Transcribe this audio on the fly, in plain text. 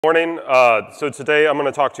Morning. So today I'm going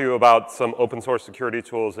to talk to you about some open source security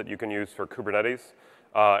tools that you can use for Kubernetes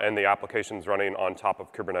and the applications running on top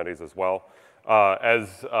of Kubernetes as well.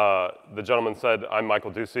 As the gentleman said, I'm Michael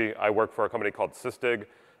Ducy. I work for a company called Sysdig.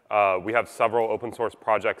 We have several open source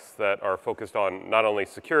projects that are focused on not only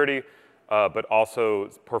security, but also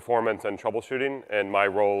performance and troubleshooting. And my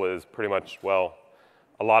role is pretty much, well,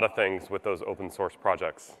 a lot of things with those open source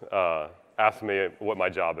projects. Ask me what my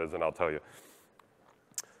job is and I'll tell you.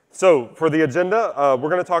 So for the agenda, we're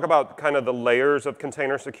going to talk about kind of the layers of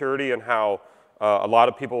container security and how a lot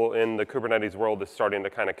of people in the Kubernetes world is starting to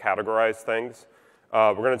kind of categorize things.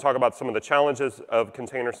 We're going to talk about some of the challenges of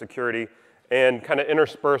container security, and kind of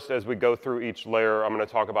interspersed as we go through each layer, I'm going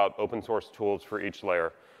to talk about open source tools for each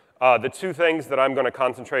layer. The two things that I'm going to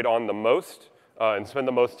concentrate on the most and spend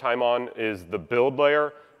the most time on is the build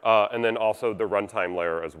layer and then also the runtime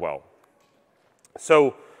layer as well.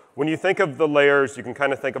 So when you think of the layers, you can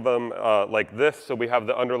kind of think of them like this. So we have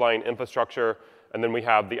the underlying infrastructure, and then we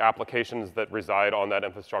have the applications that reside on that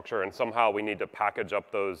infrastructure, and somehow we need to package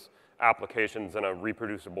up those applications in a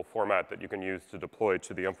reproducible format that you can use to deploy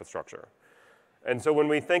to the infrastructure. And so when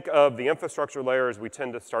we think of the infrastructure layers, we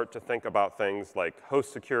tend to start to think about things like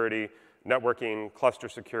host security, networking, cluster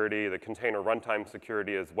security, the container runtime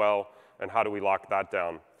security as well, and how do we lock that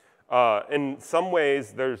down. In some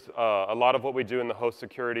ways, there's a lot of what we do in the host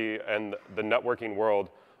security and the networking world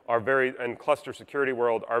and cluster security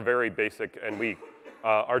world are very basic, and we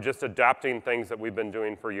are just adapting things that we've been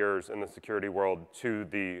doing for years in the security world to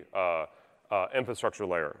the infrastructure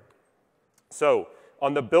layer. So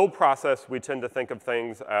on the build process, we tend to think of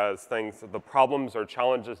things as the problems or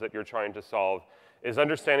challenges that you're trying to solve is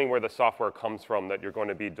understanding where the software comes from that you're going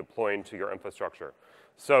to be deploying to your infrastructure.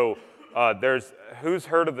 So who's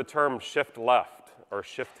heard of the term shift left or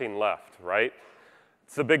shifting left, right?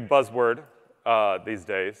 It's a big buzzword these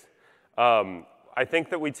days. I think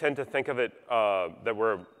that we tend to think of it that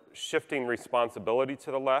we're shifting responsibility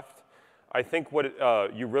to the left. I think what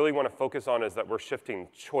you really want to focus on is that we're shifting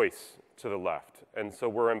choice to the left. And so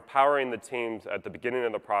we're empowering the teams at the beginning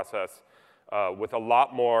of the process with a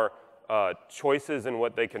lot more choices in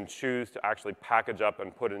what they can choose to actually package up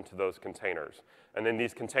and put into those containers. And then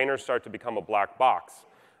these containers start to become a black box.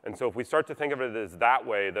 And so if we start to think of it as that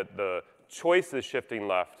way, that the choice is shifting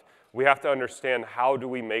left, we have to understand how do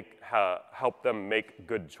we help them make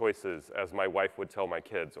good choices, as my wife would tell my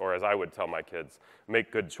kids, or as I would tell my kids,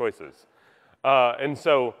 make good choices. And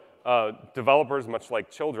so developers, much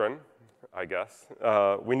like children, I guess,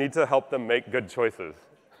 we need to help them make good choices.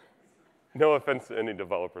 No offense to any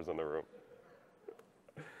developers in the room.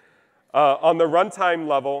 On the runtime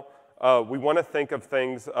level, we want to think of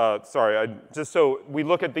things, just so we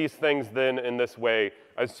look at these things then in this way.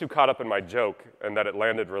 I was too caught up in my joke and that it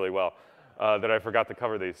landed really well that I forgot to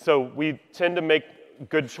cover these. So we tend to make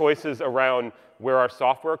good choices around where our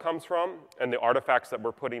software comes from and the artifacts that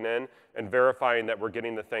we're putting in and verifying that we're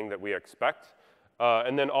getting the thing that we expect.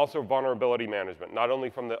 And then also vulnerability management, not only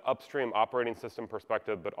from the upstream operating system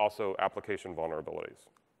perspective, but also application vulnerabilities.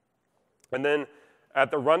 And then at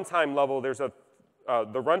the runtime level, the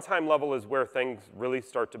runtime level is where things really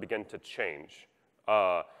start to begin to change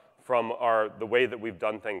from the way that we've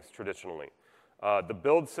done things traditionally. The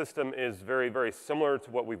build system is very, very similar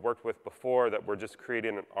to what we've worked with before, that we're just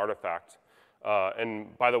creating an artifact.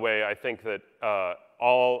 And by the way, I think that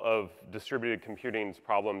all of distributed computing's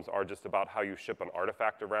problems are just about how you ship an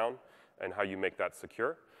artifact around and how you make that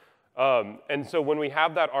secure. And so when we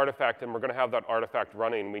have that artifact and we're going to have that artifact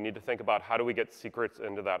running, we need to think about how do we get secrets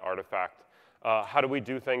into that artifact. How do we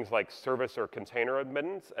do things like service or container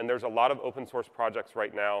admittance? And there's a lot of open source projects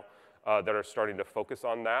right now that are starting to focus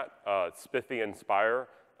on that. Spiffy and Spire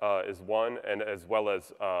is one, and as well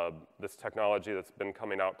as this technology that's been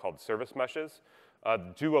coming out called service meshes,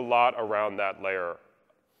 do a lot around that layer.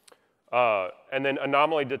 And then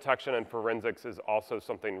anomaly detection and forensics is also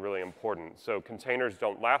something really important. So containers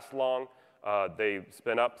don't last long. They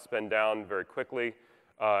spin up, spin down very quickly.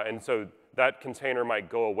 And so that container might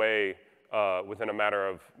go away within a matter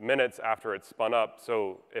of minutes after it's spun up.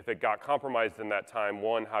 So if it got compromised in that time,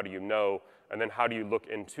 one, how do you know? And then how do you look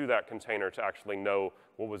into that container to actually know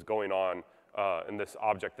what was going on in this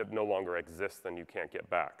object that no longer exists and you can't get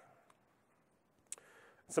back?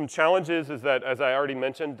 Some challenges is that, as I already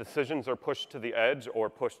mentioned, decisions are pushed to the edge or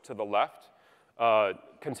pushed to the left.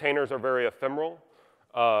 Containers are very ephemeral.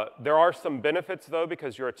 There are some benefits, though,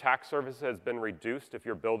 because your attack surface has been reduced if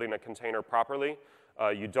you're building a container properly.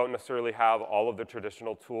 You don't necessarily have all of the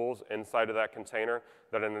traditional tools inside of that container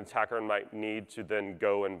that an attacker might need to then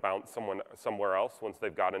go and bounce someone somewhere else once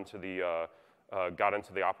they've got into the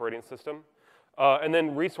operating system. And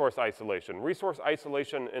then resource isolation. Resource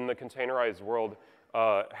isolation in the containerized world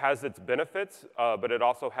has its benefits, but it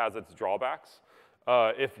also has its drawbacks.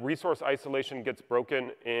 If resource isolation gets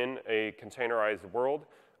broken in a containerized world,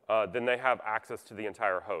 then they have access to the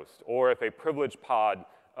entire host. Or if a privileged pod,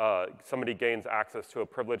 somebody gains access to a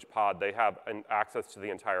privileged pod, they have access to the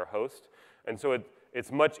entire host. And so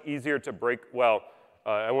it's much easier to break, well,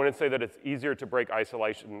 I wouldn't say that it's easier to break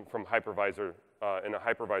isolation from hypervisor in a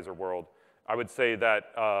hypervisor world. I would say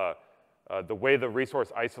that the way the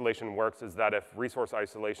resource isolation works is that if resource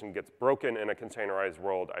isolation gets broken in a containerized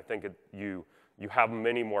world, I think you have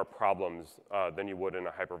many more problems than you would in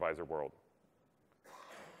a hypervisor world.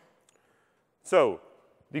 So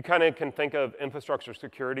you kind of can think of infrastructure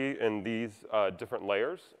security in these different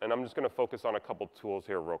layers, and I'm just going to focus on a couple tools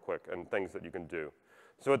here real quick and things that you can do.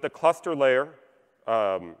 So at the cluster layer,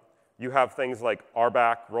 you have things like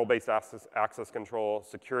RBAC, role-based access control,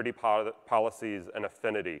 security policies, and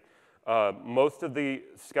affinity. Most of the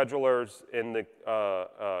schedulers in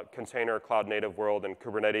the container cloud native world and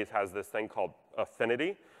Kubernetes has this thing called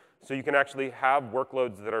affinity. So you can actually have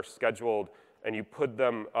workloads that are scheduled, and you put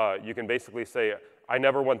them, you can basically say, I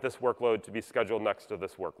never want this workload to be scheduled next to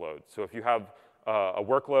this workload. So if you have a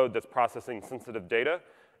workload that's processing sensitive data,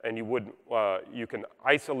 and you can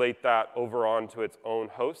isolate that over onto its own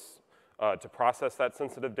hosts to process that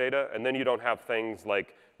sensitive data, and then you don't have things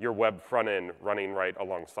like your web front end running right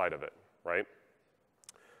alongside of it, right?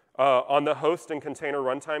 On the host and container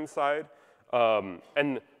runtime side,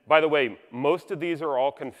 and by the way, most of these are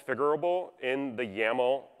all configurable in the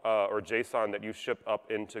YAML or JSON that you ship up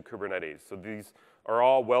into Kubernetes. So these are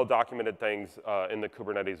all well-documented things in the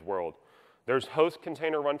Kubernetes world. There's host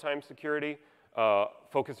container runtime security,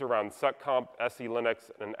 focused around seccomp, SE Linux,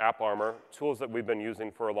 and AppArmor, tools that we've been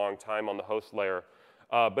using for a long time on the host layer.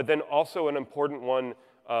 But then also an important one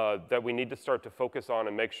that we need to start to focus on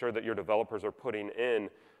and make sure that your developers are putting in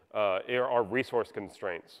are resource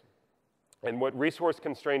constraints. And what resource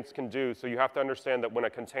constraints can do, so you have to understand that when a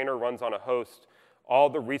container runs on a host, all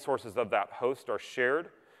the resources of that host are shared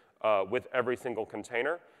with every single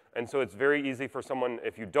container. And so it's very easy for someone,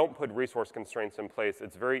 if you don't put resource constraints in place,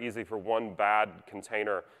 it's very easy for one bad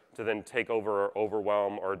container to then take over or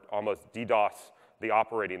overwhelm or almost DDoS the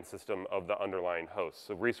operating system of the underlying host.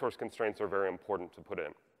 So resource constraints are very important to put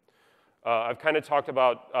in. I've kind of talked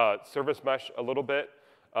about service mesh a little bit,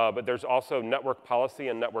 but there's also network policy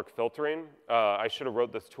and network filtering. I should have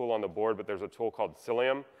wrote this tool on the board, but there's a tool called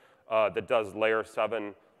Cilium that does layer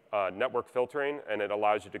 7 network filtering, and it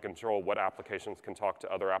allows you to control what applications can talk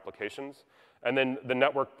to other applications. And then the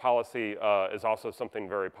network policy is also something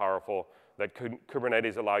very powerful that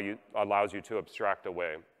Kubernetes allows you to abstract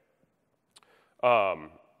away.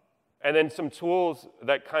 And then some tools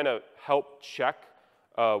that kind of help check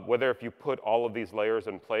whether if you put all of these layers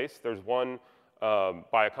in place. There's one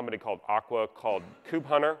by a company called Aqua called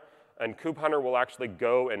KubeHunter, and KubeHunter will actually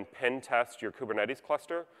go and pen test your Kubernetes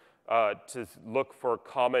cluster to look for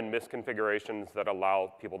common misconfigurations that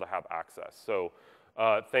allow people to have access. So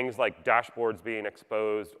things like dashboards being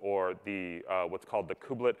exposed or the what's called the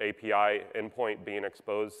kubelet API endpoint being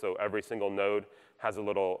exposed. So every single node has a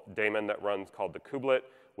little daemon that runs called the kubelet,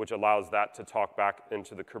 which allows that to talk back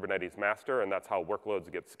into the Kubernetes master, and that's how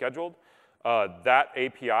workloads get scheduled. That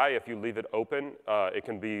API, if you leave it open, it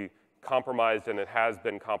can be compromised, and it has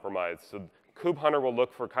been compromised. So KubeHunter will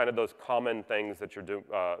look for kind of those common things that you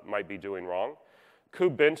might be doing wrong.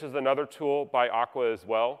 KubeBench is another tool by Aqua as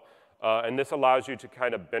well, and this allows you to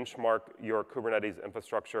kind of benchmark your Kubernetes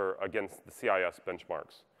infrastructure against the CIS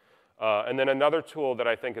benchmarks. And then another tool that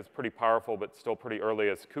I think is pretty powerful but still pretty early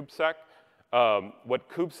is KubeSec. What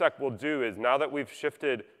KubeSec will do is now that we've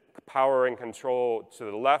shifted power and control to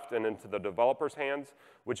the left and into the developer's hands,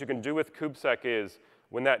 what you can do with KubeSec is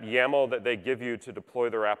when that YAML that they give you to deploy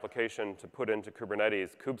their application to put into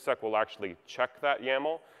Kubernetes, KubeSec will actually check that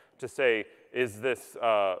YAML to say, is this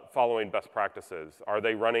following best practices? Are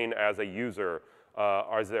they running as a user?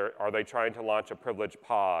 Are they trying to launch a privileged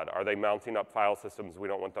pod? Are they mounting up file systems we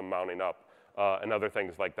don't want them mounting up? And other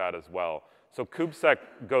things like that as well. So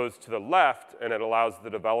KubeSec goes to the left, and it allows the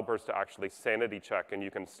developers to actually sanity check, and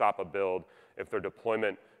you can stop a build if their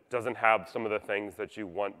deployment doesn't have some of the things that you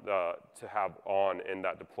want to have on in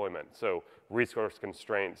that deployment. So resource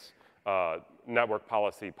constraints, network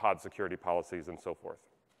policy, pod security policies, and so forth.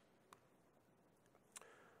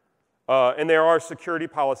 And there are security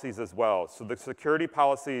policies as well. So the security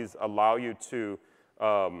policies allow you to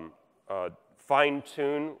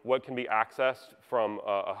fine-tune what can be accessed from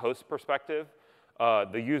a host perspective,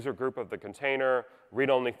 the user group of the container,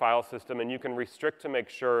 read-only file system, and you can restrict to make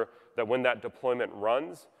sure that when that deployment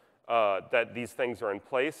runs, that these things are in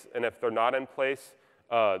place, and if they're not in place,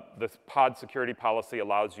 this pod security policy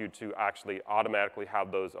allows you to actually automatically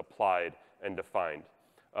have those applied and defined.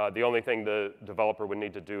 The only thing the developer would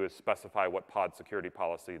need to do is specify what pod security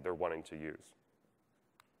policy they're wanting to use.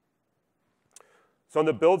 So on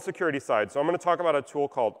the build security side, so I'm going to talk about a tool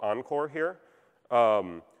called Anchore here.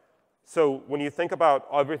 So when you think about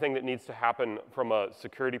everything that needs to happen from a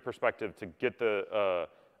security perspective to get the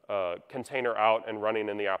container out and running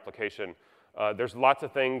in the application, there's lots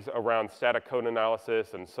of things around static code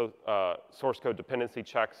analysis and source code dependency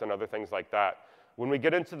checks and other things like that. When we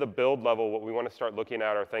get into the build level, what we want to start looking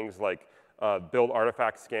at are things like build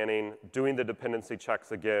artifact scanning, doing the dependency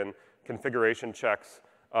checks again, configuration checks,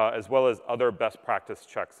 as well as other best practice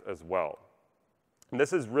checks as well. And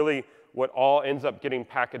this is really what all ends up getting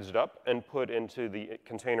packaged up and put into the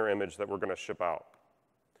container image that we're going to ship out.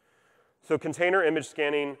 So container image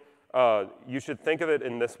scanning, you should think of it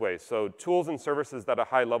in this way. So tools and services at a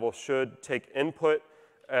high level should take input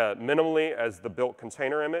minimally as the built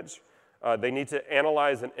container image. They need to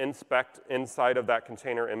analyze and inspect inside of that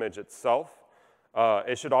container image itself.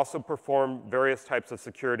 It should also perform various types of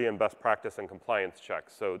security and best practice and compliance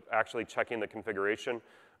checks. So actually checking the configuration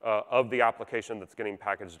of the application that's getting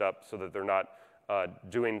packaged up so that they're not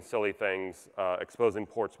doing silly things, exposing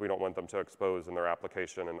ports we don't want them to expose in their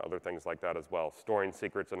application and other things like that as well, storing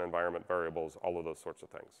secrets and environment variables, all of those sorts of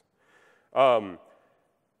things.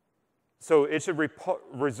 So it should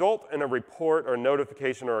result in a report or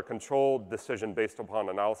notification or a control decision based upon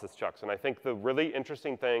analysis checks. And I think the really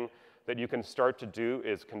interesting thing that you can start to do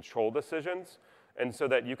is control decisions, and so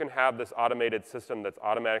that you can have this automated system that's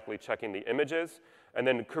automatically checking the images. And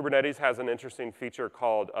then Kubernetes has an interesting feature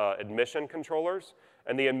called admission controllers.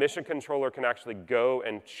 And the admission controller can actually go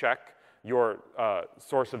and check your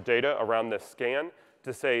source of data around this scan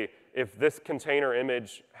to say, if this container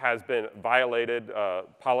image has been violated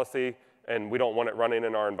policy and we don't want it running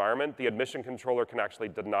in our environment, the admission controller can actually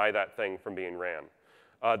deny that thing from being ran.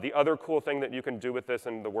 The other cool thing that you can do with this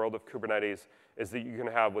in the world of Kubernetes is that you can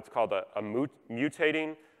have what's called a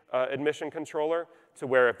mutating admission controller, to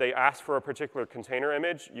where if they ask for a particular container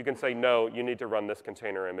image, you can say, no, you need to run this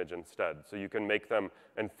container image instead. So you can make them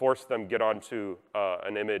and force them get onto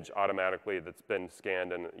an image automatically that's been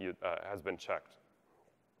scanned and has been checked.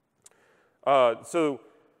 So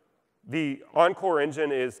the Anchore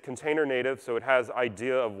engine is container native, so it has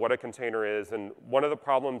idea of what a container is. And one of the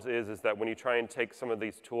problems is that when you try and take some of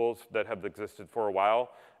these tools that have existed for a while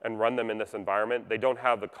and run them in this environment, they don't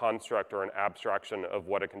have the construct or an abstraction of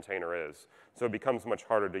what a container is. So it becomes much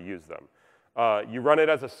harder to use them. You run it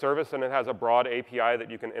as a service, and it has a broad API that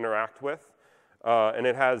you can interact with. And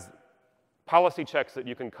it has policy checks that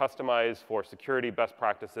you can customize for security, best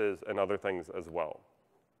practices, and other things as well.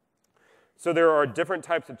 So there are different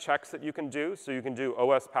types of checks that you can do. So you can do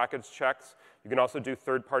OS package checks. You can also do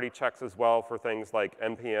third-party checks as well for things like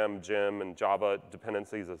NPM, Gem, and Java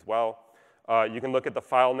dependencies as well. You can look at the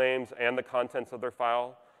file names and the contents of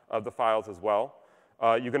the files as well.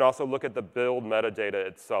 You can also look at the build metadata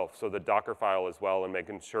itself, so the Docker file as well, and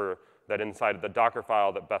making sure that inside of the Docker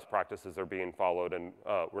file that best practices are being followed and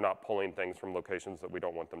we're not pulling things from locations that we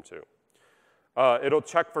don't want them to. It'll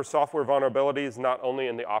check for software vulnerabilities not only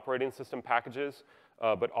in the operating system packages,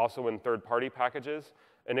 but also in third-party packages.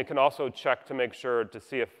 And it can also check to make sure to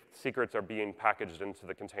see if secrets are being packaged into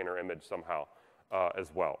the container image somehow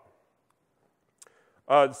as well.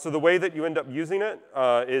 So the way that you end up using it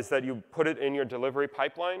is that you put it in your delivery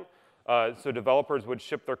pipeline. So developers would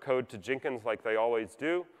ship their code to Jenkins like they always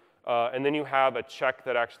do. And then you have a check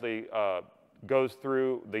that actually goes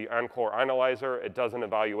through the Anchore analyzer. It does an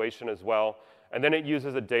evaluation as well. And then it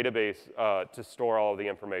uses a database to store all of the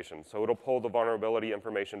information. So it'll pull the vulnerability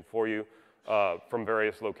information for you from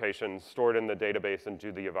various locations, store it in the database, and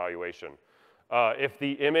do the evaluation. If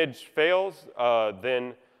the image fails,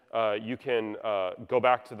 then you can go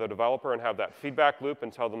back to the developer and have that feedback loop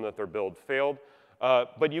and tell them that their build failed.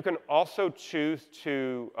 But you can also choose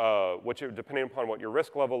to, depending upon what your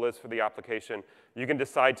risk level is for the application, you can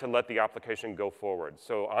decide to let the application go forward.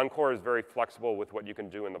 So Anchore is very flexible with what you can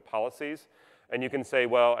do in the policies. And you can say,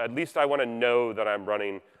 well, at least I want to know that I'm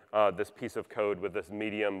running this piece of code with this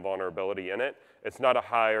medium vulnerability in it. It's not a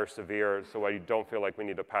high or severe, so I don't feel like we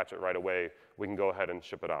need to patch it right away. We can go ahead and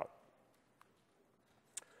ship it out.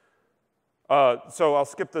 So I'll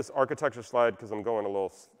skip this architecture slide because I'm going a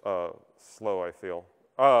little slow, I feel.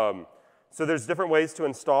 So there's different ways to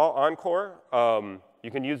install Anchore. You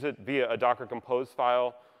can use it via a Docker Compose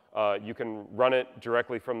file. You can run it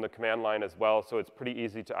directly from the command line as well, so it's pretty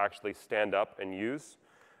easy to actually stand up and use.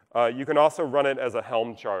 You can also run it as a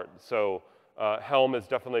Helm chart. So Helm is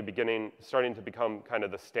definitely starting to become kind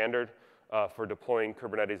of the standard for deploying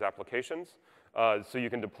Kubernetes applications. So you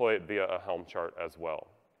can deploy it via a Helm chart as well.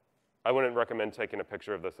 I wouldn't recommend taking a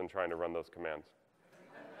picture of this and trying to run those commands.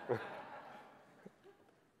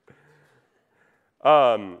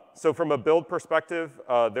 So from a build perspective,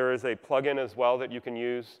 there is a plugin as well that you can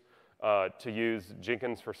use to use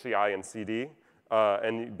Jenkins for CI and CD.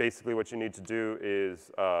 And basically what you need to do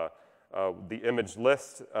is the image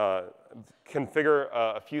list, configure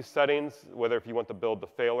a few settings, whether if you want the build to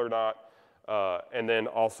fail or not, and then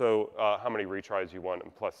also how many retries you want,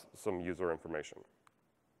 and plus some user information.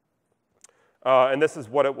 And this is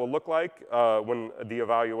what it will look like when the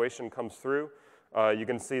evaluation comes through. You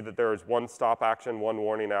can see that there is 1 stop action, 1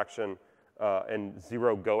 warning action, and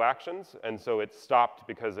 0 go actions. And so it stopped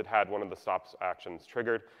because it had one of the stops actions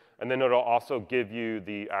triggered. And then it'll also give you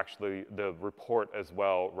the report as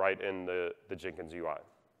well right in the Jenkins UI.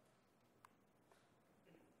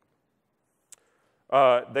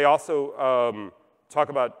 They also talk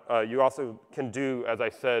about, you also can do, as I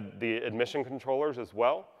said, the admission controllers as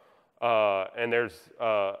well. And there's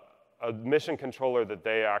a mission controller that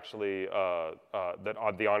they actually,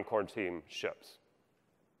 that the Anchore team ships.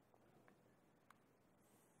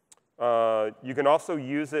 You can also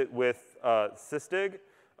use it with Sysdig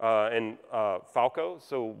and Falco.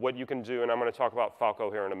 So what you can do, and I'm going to talk about Falco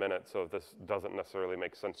here in a minute, so if this doesn't necessarily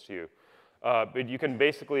make sense to you. But you can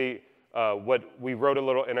basically, what we wrote a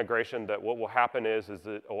little integration that what will happen is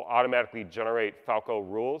it will automatically generate Falco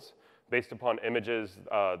rules based upon images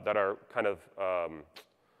that are kind of,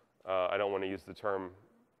 I don't want to use the term,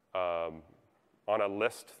 on a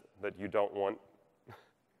list that you don't want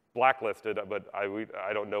blacklisted, but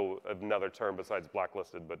I don't know another term besides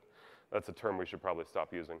blacklisted, but that's a term we should probably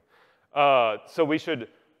stop using. So we should,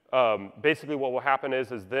 basically what will happen is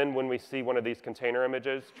then when we see one of these container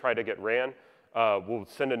images try to get ran, we'll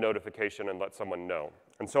send a notification and let someone know.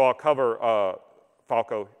 And so I'll cover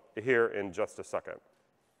Falco here in just a second.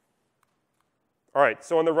 All right,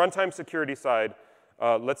 so on the runtime security side,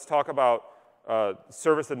 let's talk about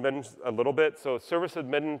service admittance a little bit. So service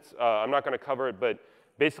admittance, I'm not going to cover it, but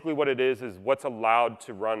basically what it is what's allowed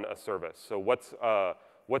to run a service. So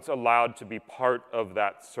what's allowed to be part of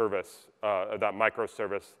that service, that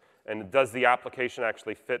microservice, and does the application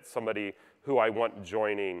actually fit somebody who I want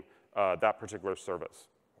joining that particular service?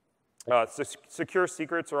 Secure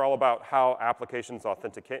secrets are all about how applications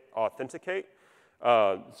authenticate.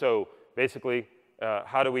 So basically,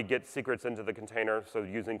 how do we get secrets into the container? So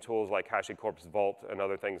using tools like HashiCorp's Vault and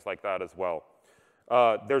other things like that as well.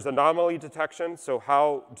 There's anomaly detection. So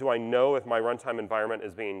how do I know if my runtime environment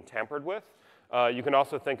is being tampered with? You can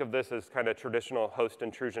also think of this as kind of traditional host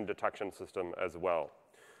intrusion detection system as well.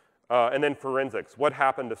 And then forensics. What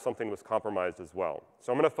happened if something was compromised as well?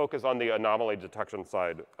 So I'm going to focus on the anomaly detection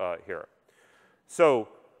side here. So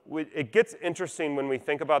it gets interesting when we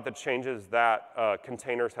think about the changes that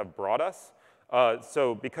containers have brought us.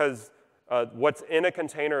 So because what's in a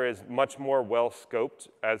container is much more well-scoped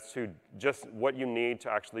as to just what you need to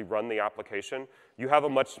actually run the application. You have a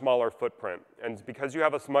much smaller footprint. And because you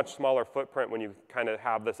have a much smaller footprint when you kind of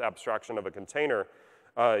have this abstraction of a container,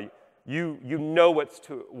 you know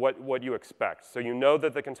what you expect. So you know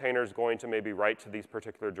that the container is going to maybe write to these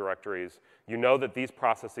particular directories. You know that these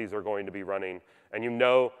processes are going to be running. And you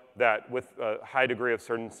know that with a high degree of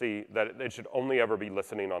certainty that it should only ever be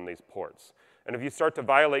listening on these ports. And if you start to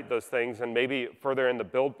violate those things, and maybe further in the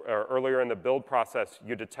build, or earlier in the build process,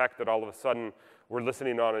 you detect that all of a sudden we're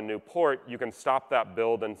listening on a new port, you can stop that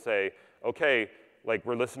build and say, okay, like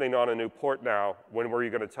we're listening on a new port now, when were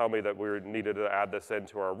you going to tell me that we needed to add this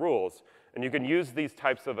into our rules? And you can use these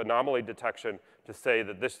types of anomaly detection to say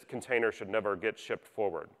that this container should never get shipped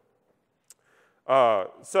forward.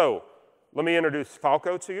 So let me introduce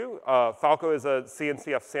Falco to you. Falco is a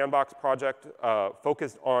CNCF sandbox project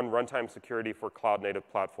focused on runtime security for cloud-native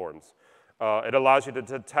platforms. It allows you to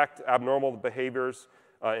detect abnormal behaviors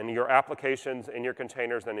in your applications, in your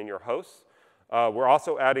containers, and in your hosts. We're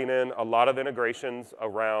also adding in a lot of integrations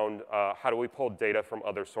around how do we pull data from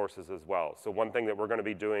other sources as well. So one thing that we're going to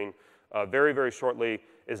be doing very, very shortly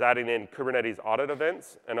is adding in Kubernetes audit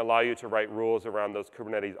events and allow you to write rules around those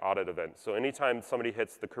Kubernetes audit events. So anytime somebody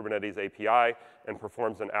hits the Kubernetes API and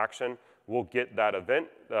performs an action, we'll get that event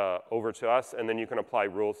over to us, and then you can apply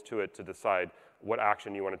rules to it to decide what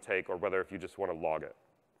action you want to take or whether if you just want to log it.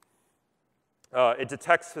 It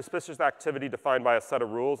detects suspicious activity defined by a set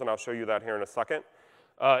of rules, and I'll show you that here in a second.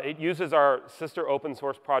 It uses our sister open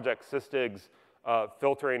source project, Sysdig's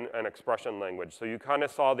filtering and expression language. So you kind of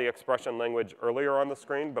saw the expression language earlier on the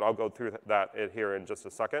screen, but I'll go through that here in just a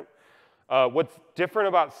second. What's different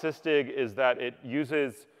about Sysdig is that it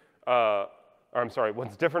uses,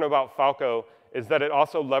 what's different about Falco is that it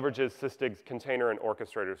also leverages Sysdig's container and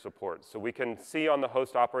orchestrator support. So we can see on the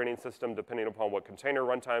host operating system, depending upon what container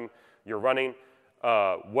runtime you're running,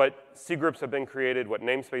 what C groups have been created, what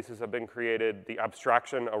namespaces have been created, the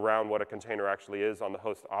abstraction around what a container actually is on the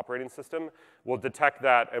host operating system. We'll detect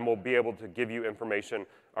that, and we'll be able to give you information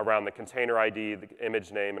around the container ID, the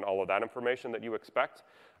image name, and all of that information that you expect.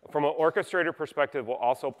 From an orchestrator perspective, we'll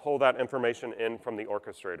also pull that information in from the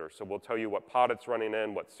orchestrator. So we'll tell you what pod it's running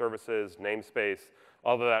in, what services, namespace,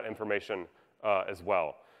 all of that information as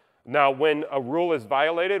well. Now, when a rule is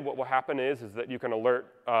violated, what will happen is that you can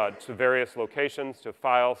alert to various locations, to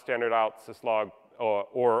file, standard out, syslog,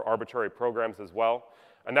 or arbitrary programs as well.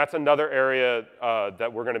 And that's another area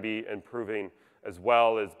that we're going to be improving as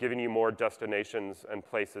well, is giving you more destinations and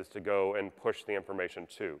places to go and push the information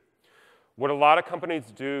to. What a lot of companies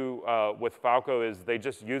do with Falco is they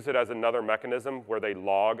just use it as another mechanism where they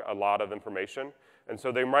log a lot of information. And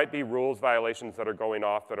so there might be rules violations that are going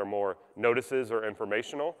off that are more notices or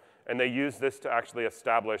informational, and they use this to actually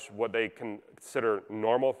establish what they consider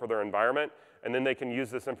normal for their environment, and then they can use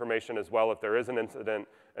this information as well if there is an incident,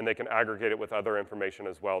 and they can aggregate it with other information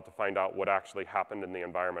as well to find out what actually happened in the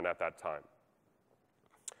environment at that time.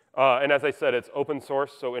 And as I said, it's open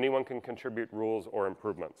source, so anyone can contribute rules or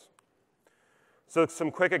improvements. So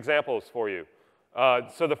some quick examples for you.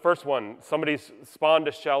 So the first one, somebody's spawned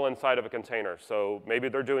a shell inside of a container. So maybe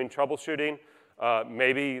they're doing troubleshooting,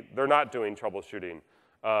 maybe they're not doing troubleshooting.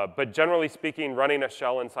 But generally speaking, running a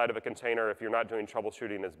shell inside of a container if you're not doing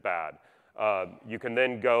troubleshooting is bad. You can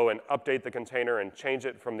then go and update the container and change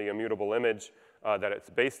it from the immutable image that it's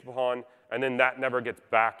based upon, and then that never gets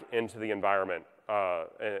back into the environment,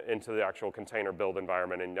 into the actual container build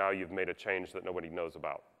environment, and now you've made a change that nobody knows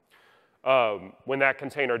about. When that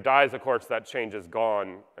container dies, of course, that change is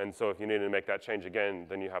gone, and so if you need to make that change again,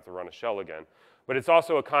 then you have to run a shell again. But it's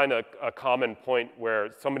also a common point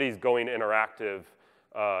where somebody's going interactive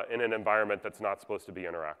in an environment that's not supposed to be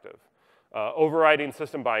interactive. Overriding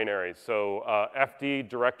system binaries, so FD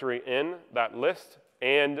directory in that list,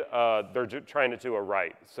 and they're trying to do a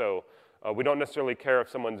write. So we don't necessarily care if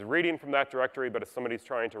someone's reading from that directory, but if somebody's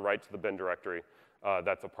trying to write to the bin directory,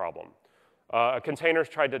 that's a problem. A container's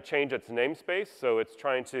tried to change its namespace, so it's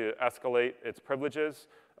trying to escalate its privileges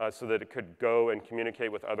so that it could go and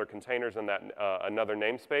communicate with other containers in that another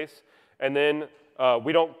namespace. And then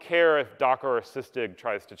we don't care if Docker or Sysdig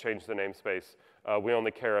tries to change the namespace. We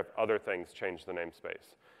only care if other things change the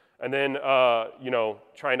namespace. And then,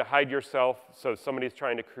 trying to hide yourself, so somebody's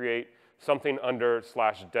trying to create something under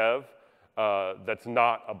 /dev that's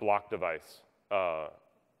not a block device.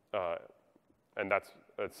 And that's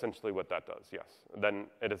essentially what that does, yes. Then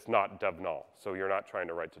it is not dev null, so you're not trying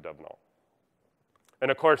to write to dev null.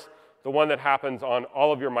 And of course, the one that happens on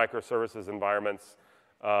all of your microservices environments,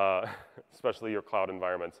 especially your cloud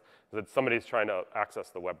environments, is that somebody's trying to access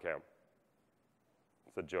the webcam.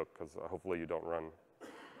 It's a joke, because hopefully you don't run.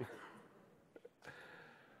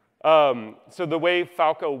 So the way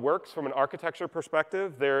Falco works from an architecture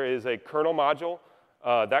perspective, there is a kernel module.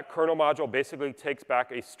 That kernel module basically takes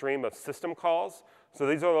back a stream of system calls. So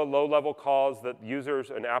these are the low-level calls that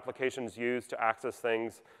users and applications use to access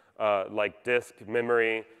things like disk,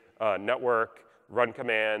 memory, network, run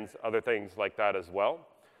commands, other things like that as well.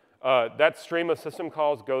 That stream of system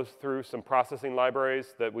calls goes through some processing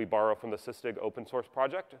libraries that we borrow from the Sysdig open source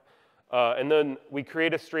project. And then we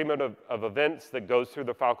create a stream of events that goes through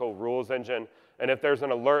the Falco rules engine. And if there's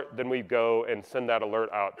an alert, then we go and send that alert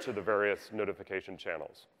out to the various notification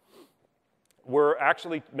channels. We're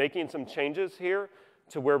actually making some changes here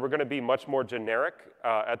to where we're going to be much more generic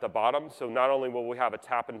at the bottom. So not only will we have a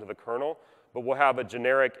tap into the kernel, but we'll have a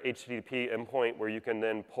generic HTTP endpoint where you can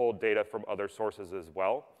then pull data from other sources as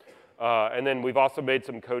well. And then we've also made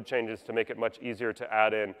some code changes to make it much easier to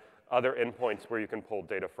add in other endpoints where you can pull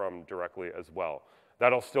data from directly as well.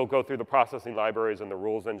 That'll still go through the processing libraries and the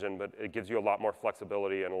rules engine, but it gives you a lot more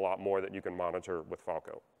flexibility and a lot more that you can monitor with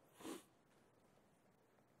Falco.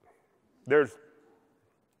 There's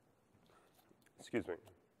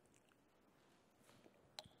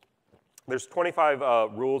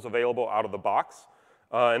 25 rules available out of the box,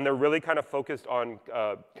 and they're really kind of focused on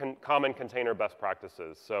common container best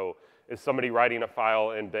practices. So is somebody writing a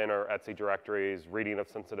file in bin or etc directories, reading of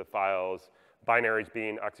sensitive files, binaries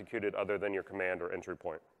being executed other than your command or entry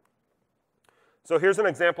point. So here's an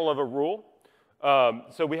example of a rule.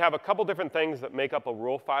 So we have a couple different things that make up a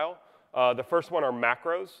rule file. The first one are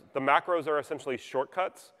macros. The macros are essentially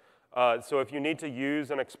shortcuts So if you need to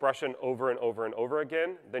use an expression over and over and over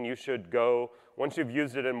again, then you should go, once you've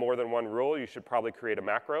used it in more than one rule, you should probably create a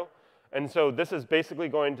macro. And so this is basically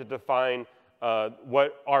going to define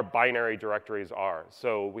what our binary directories are.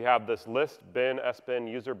 So we have this list, bin, sbin,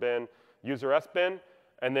 user sbin,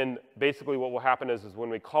 and then basically what will happen is when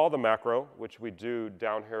we call the macro, which we do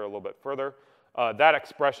down here a little bit further, that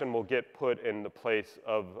expression will get put in the place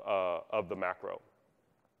of the macro.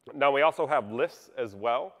 Now we also have lists as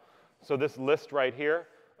well. So this list right here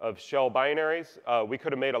of shell binaries, we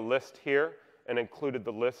could have made a list here and included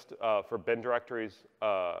the list for bin directories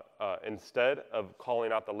instead of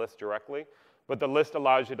calling out the list directly. But the list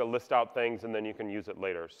allows you to list out things and then you can use it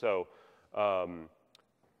later. So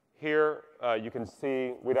here you can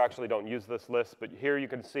see, we actually don't use this list, but here you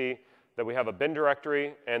can see that we have a bin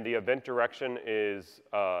directory and the event direction is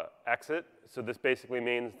exit. So this basically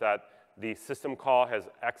means that the system call has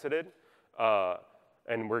exited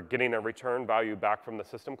and we're getting a return value back from the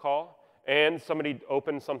system call. And somebody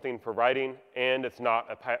opened something for writing and it's not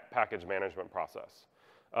a package management process.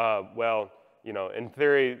 Well, you know, in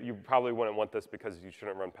theory, you probably wouldn't want this because you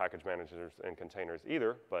shouldn't run package managers in containers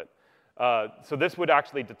either. But so this would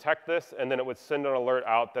actually detect this, and then it would send an alert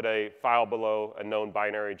out that a file below a known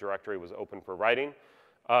binary directory was open for writing.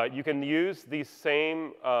 You can use these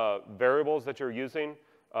same variables that you're using,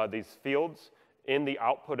 these fields, in the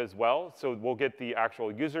output as well. So we'll get the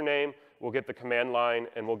actual username, we'll get the command line,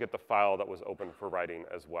 and we'll get the file that was open for writing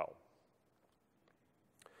as well.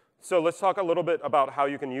 So let's talk a little bit about how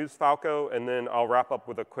you can use Falco, and then I'll wrap up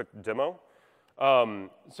with a quick demo.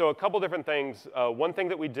 So a couple different things. One thing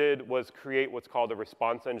that we did was create what's called a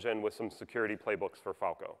response engine with some security playbooks for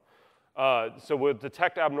Falco. So we'll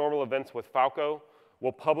detect abnormal events with Falco.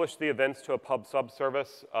 We'll publish the events to a pub/sub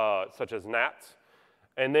service, such as NATS.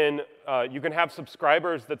 And then you can have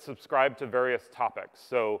subscribers that subscribe to various topics.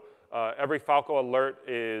 So every Falco alert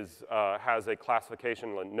has a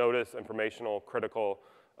classification like notice, informational, critical,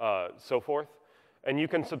 so forth. And you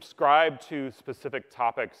can subscribe to specific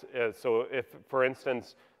topics. So if, for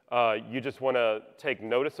instance, you just want to take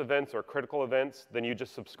notice events or critical events, then you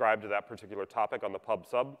just subscribe to that particular topic on the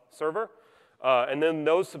pub/sub server. And then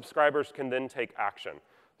those subscribers can then take action.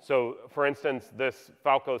 So for instance, this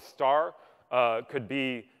Falco star could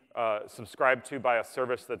be subscribed to by a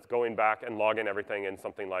service that's going back and logging everything in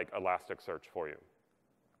something like Elasticsearch for you.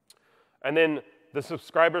 And then the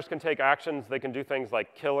subscribers can take actions. They can do things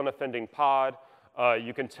like kill an offending pod.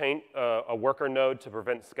 You can taint a worker node to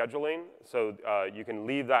prevent scheduling. So you can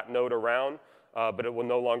leave that node around, but it will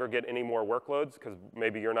no longer get any more workloads because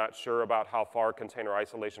maybe you're not sure about how far container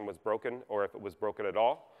isolation was broken or if it was broken at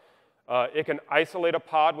all. It can isolate a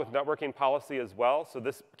pod with networking policy as well. So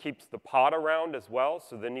this keeps the pod around as well.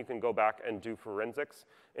 So then you can go back and do forensics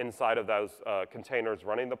inside of those containers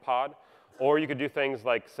running the pod. Or you could do things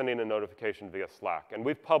like sending a notification via Slack. And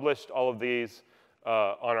we've published all of these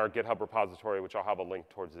on our GitHub repository, which I'll have a link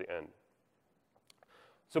towards the end.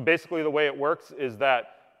 So basically the way it works is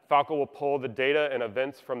that Falco will pull the data and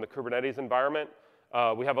events from the Kubernetes environment.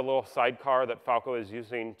 We have a little sidecar that Falco is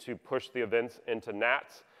using to push the events into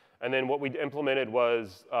NATS. And then what we implemented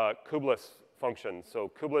was kubeless functions.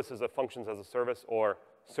 So kubeless is a functions as a service or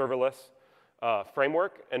serverless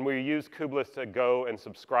framework. And we use kubeless to go and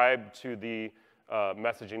subscribe to the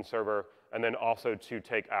messaging server and then also to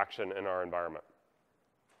take action in our environment.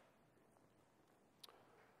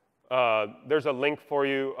 There's a link for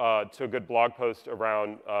you to a good blog post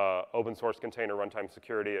around open source container runtime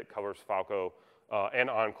security. It covers Falco and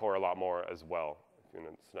Anchore a lot more as well. If you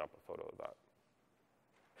can snap a photo of that.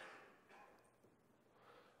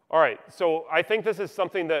 All right, so I think this is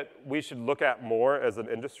something that we should look at more as an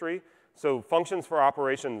industry. So functions for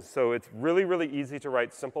operations. So it's really, really easy to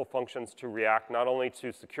write simple functions to react not only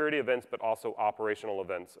to security events, but also operational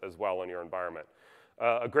events as well in your environment.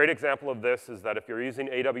 A great example of this is that if you're using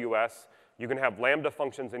AWS, you can have Lambda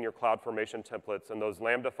functions in your CloudFormation templates, and those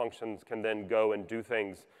Lambda functions can then go and do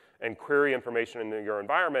things and query information in your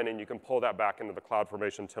environment, and you can pull that back into the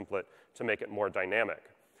CloudFormation template to make it more dynamic.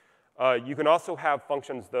 You can also have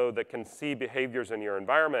functions, though, that can see behaviors in your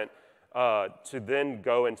environment to then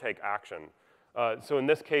go and take action. So in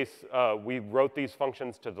this case, we wrote these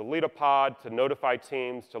functions to delete a pod, to notify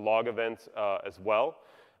teams, to log events as well.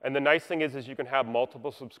 And the nice thing is you can have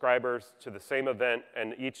multiple subscribers to the same event,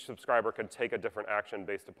 and each subscriber can take a different action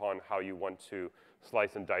based upon how you want to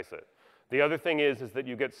slice and dice it. The other thing is that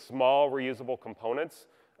you get small reusable components,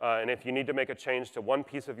 and if you need to make a change to one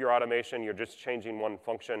piece of your automation, you're just changing one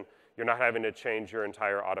function. You're not having to change your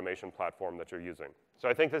entire automation platform that you're using. So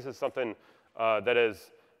I think this is something that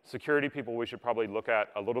is security people, we should probably look at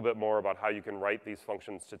a little bit more about how you can write these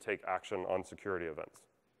functions to take action on security events.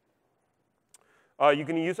 You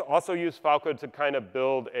can also use Falco to kind of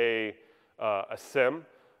build a SIM.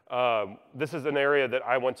 This is an area that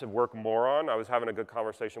I want to work more on. I was having a good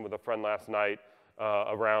conversation with a friend last night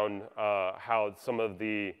around how some of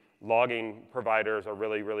the logging providers are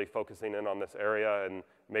really focusing in on this area and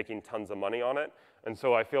making tons of money on it. And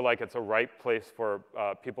so I feel like it's a right place for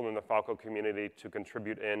people in the Falco community to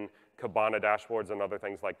contribute in Kibana dashboards and other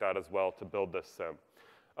things like that as well to build this SIM.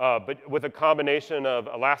 But with a combination of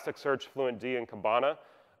Elasticsearch, FluentD, and Kibana,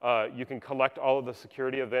 you can collect all of the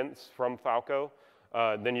security events from Falco.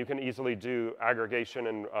 Then you can easily do aggregation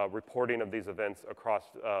and reporting of these events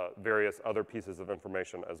across various other pieces of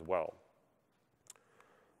information as well.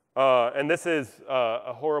 And this is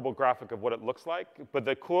a horrible graphic of what it looks like. But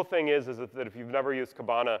the cool thing is that if you've never used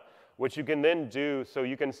Kibana, what you can then do, so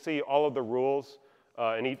you can see all of the rules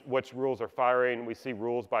and which rules are firing. We see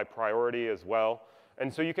rules by priority as well.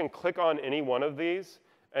 And so you can click on any one of these.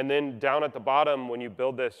 And then down at the bottom, when you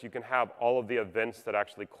build this, you can have all of the events that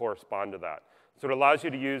actually correspond to that. So it allows you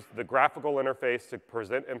to use the graphical interface to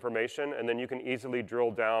present information, and then you can easily drill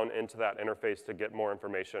down into that interface to get more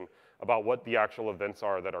information about what the actual events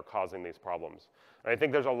are that are causing these problems. And I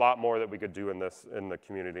think there's a lot more that we could do in this in the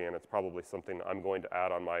community, and it's probably something I'm going to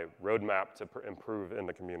add on my roadmap to improve in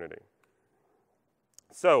the community.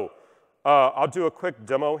 So I'll do a quick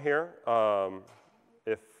demo here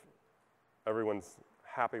if everyone's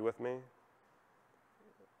happy with me.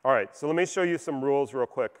 All right, so let me show you some rules real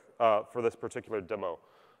quick for this particular demo.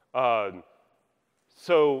 How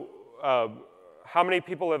many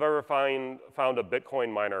people have ever found a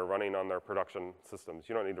Bitcoin miner running on their production systems?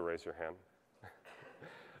 You don't need to raise your hand.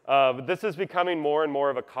 But this is becoming more and more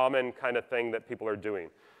of a common kind of thing that people are doing.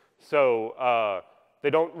 So they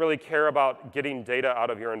don't really care about getting data out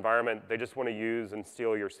of your environment. They just want to use and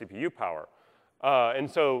steal your CPU power. And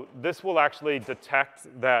so this will actually detect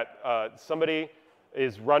that somebody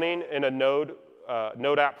is running in a Node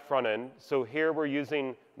app front end. So here we're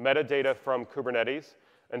using metadata from Kubernetes.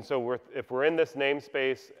 And so if we're in this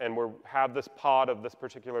namespace and we have this pod of this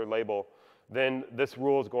particular label, then this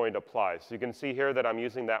rule is going to apply. So you can see here that I'm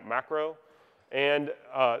using that macro. And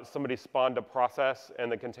somebody spawned a process, and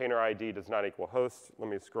the container ID does not equal host. Let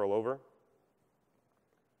me scroll over.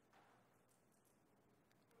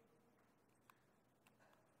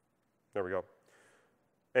 There we go.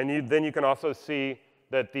 And then you can also see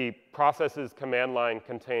that the processes command line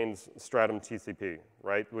contains Stratum TCP,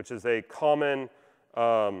 right? Which is a common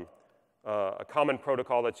protocol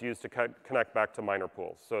that's used to connect back to miner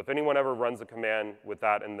pools. So if anyone ever runs a command with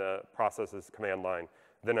that in the processes command line,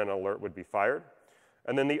 then an alert would be fired.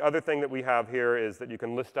 And then the other thing that we have here is that you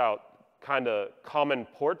can list out kind of common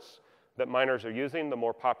ports that miners are using, the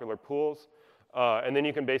more popular pools. And then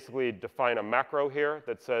you can basically define a macro here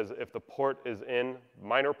that says if the port is in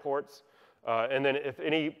miner ports, and then if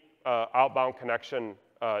any outbound connection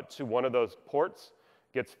to one of those ports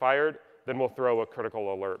gets fired, then we'll throw a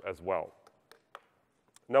critical alert as well.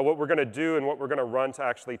 Now what we're going to do and what we're going to run to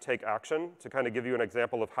actually take action, to kind of give you an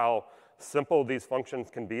example of how simple these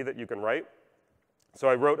functions can be that you can write. So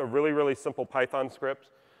I wrote a really simple Python script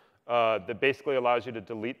that basically allows you to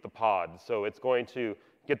delete the pod. So it's going to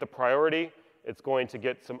get the priority. It's going to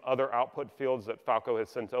get some other output fields that Falco has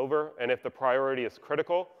sent over. And if the priority is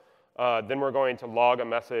critical, then we're going to log a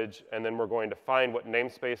message, and then we're going to find what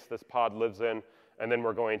namespace this pod lives in, and then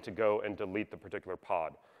we're going to go and delete the particular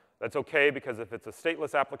pod. That's OK, because if it's a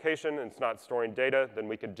stateless application and it's not storing data, then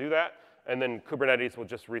we can do that. And then Kubernetes will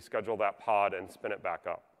just reschedule that pod and spin it back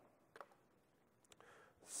up.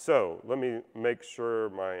 So let me make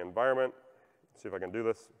sure my environment, see if I can do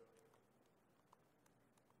this.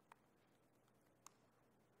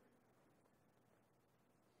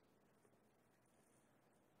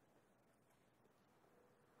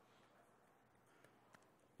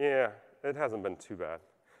 Yeah, it hasn't been too bad.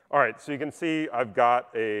 All right, so you can see I've got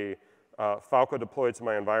a Falco deployed to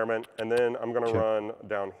my environment, and then I'm going to run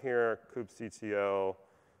down here, kubectl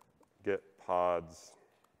get pods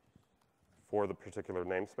for the particular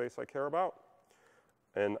namespace I care about.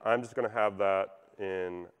 And I'm just going to have that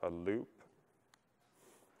in a loop.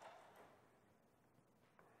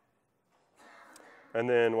 And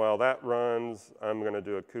then while that runs, I'm going to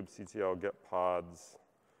do a kubectl get pods.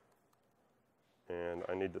 And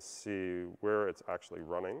I need to see where it's actually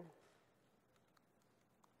running.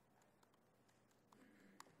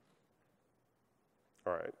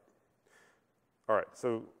 All right,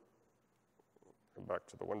 so go back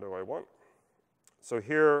to the window I want. So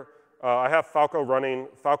here, I have Falco running.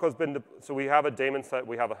 Falco's been, so we have a daemon set,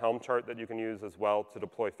 we have a Helm chart that you can use as well to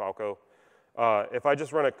deploy Falco. If I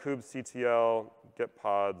just run a kubectl get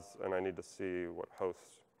pods, and I need to see what host.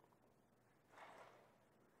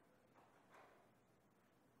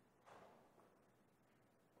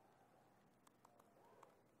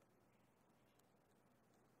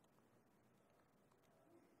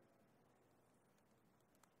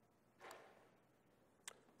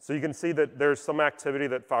 So you can see that there's some activity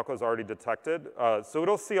that Falco's already detected. So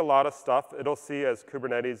it'll see a lot of stuff. It'll see as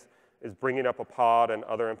Kubernetes is bringing up a pod and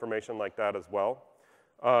other information like that as well.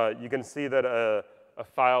 You can see that a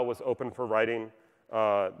file was open for writing.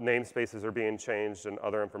 Namespaces are being changed and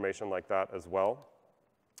other information like that as well.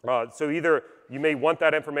 So either you may want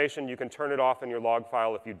that information, you can turn it off in your log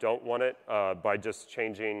file if you don't want it by just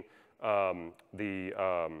changing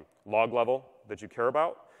the log level that you care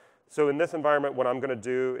about. So in this environment, what I'm going to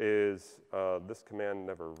do is, this command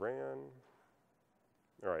never ran.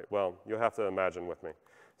 All right, well, you'll have to imagine with me.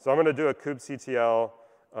 So I'm going to do a kubectl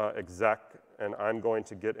exec, and I'm going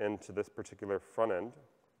to get into this particular front end.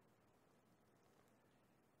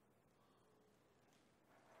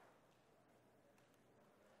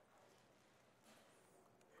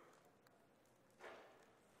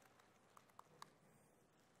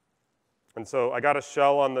 And so I got a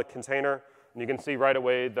shell on the container. And you can see right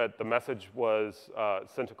away that the message was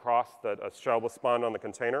sent across, that a shell was spawned on the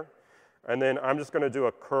container. And then I'm just going to do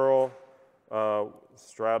a curl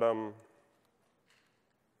stratum.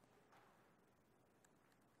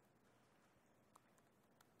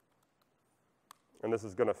 And this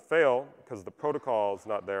is going to fail because the protocol is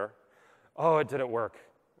not there. Oh, it didn't work.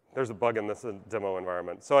 There's a bug in this demo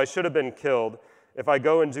environment. So I should have been killed. If I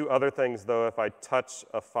go and do other things, though, if I touch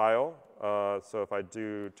a file, so if I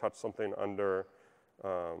do touch something under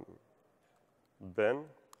bin,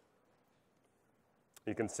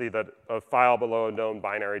 you can see that a file below a known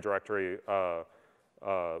binary directory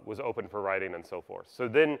was open for writing and so forth. So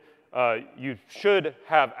then you should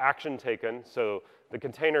have action taken. So the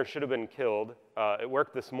container should have been killed. It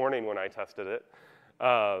worked this morning when I tested it.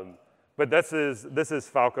 But this is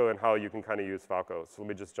Falco and how you can kind of use Falco. So let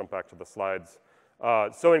me just jump back to the slides.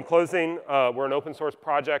 So in closing, we're an open source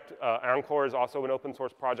project. Anchore is also an open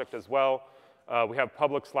source project as well. We have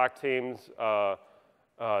public Slack teams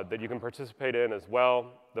that you can participate in as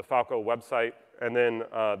well, the Falco website, and then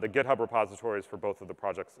the GitHub repositories for both of the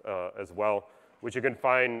projects as well, which you can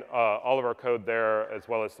find all of our code there, as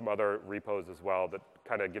well as some other repos as well that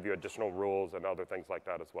kind of give you additional rules and other things like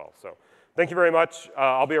that as well. So thank you very much.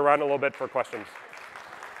 I'll be around a little bit for questions.